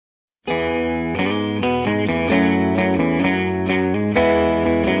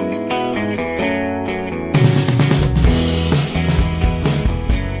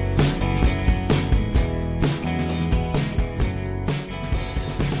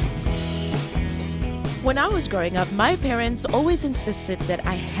When I was growing up, my parents always insisted that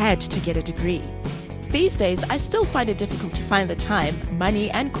I had to get a degree. These days, I still find it difficult to find the time,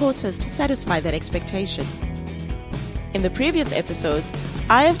 money, and courses to satisfy that expectation. In the previous episodes,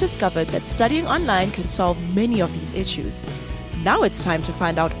 I have discovered that studying online can solve many of these issues. Now it's time to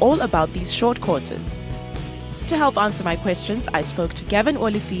find out all about these short courses. To help answer my questions, I spoke to Gavin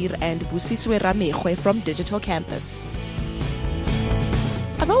Olivier and Busiswe Ramekwe from DigitalCampus.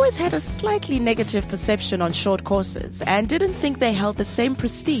 I've always had a slightly negative perception on short courses and didn't think they held the same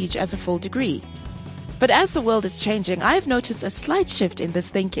prestige as a full degree. But as the world is changing, I've noticed a slight shift in this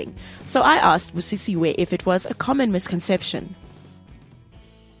thinking. So I asked Busisiwe if it was a common misconception.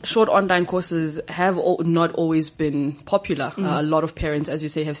 Short online courses have not always been popular. A lot of parents, as you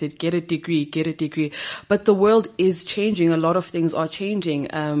say, have said, get a degree. But the world is changing. A lot of things are changing.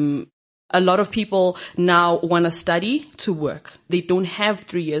 A lot of people now want to study to work. They don't have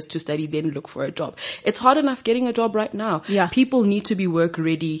 3 years to study, then look for a job. It's hard enough getting a job right now. Yeah. People need to be work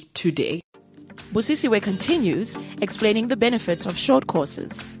ready today. Busisiwe continues, explaining the benefits of short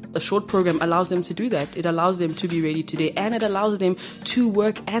courses. A short program allows them to do that. It allows them to be ready today, and it allows them to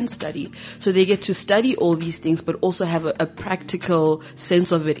work and study. So they get to study all these things, but also have a practical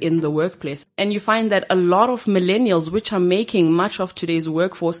sense of it in the workplace. And you find that a lot of millennials, which are making much of today's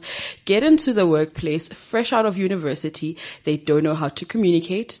workforce, get into the workplace fresh out of university. They don't know how to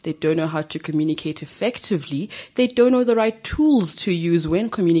communicate. They don't know how to communicate effectively. They don't know the right tools to use when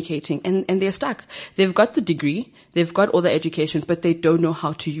communicating, and they're stuck. They've got the degree. They've got all the education, but they don't know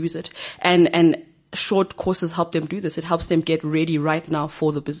how to use it. And short courses help them do this. It helps them get ready right now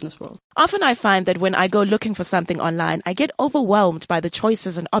for the business world. Often I find that when I go looking for something online, I get overwhelmed by the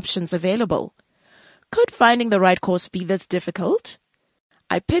choices and options available. Could finding the right course be this difficult?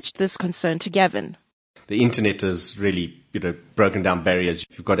 I pitched this concern to Gavin. The internet has really, broken down barriers.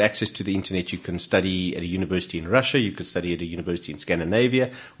 If you've got access to the internet, you can study at a university in Russia, you could study at a university in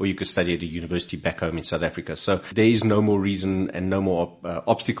Scandinavia, or you could study at a university back home in South Africa. So there is no more reason and no more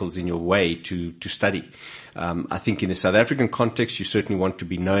obstacles in your way to study. I think in the South African context, you certainly want to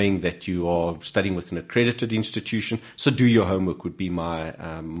be knowing that you are studying with an accredited institution. So do your homework would be my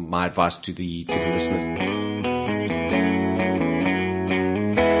my advice to the listeners.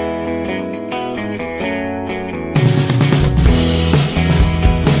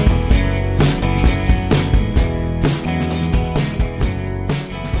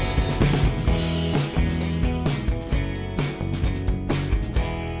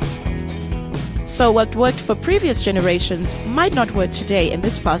 So what worked for previous generations might not work today in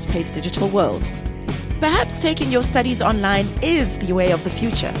this fast-paced digital world. Perhaps taking your studies online is the way of the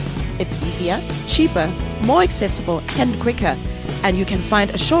future. It's easier, cheaper, more accessible, and quicker, and you can find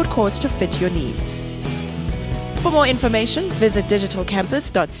a short course to fit your needs. For more information, visit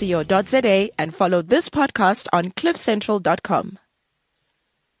digitalcampus.co.za and follow this podcast on cliffcentral.com.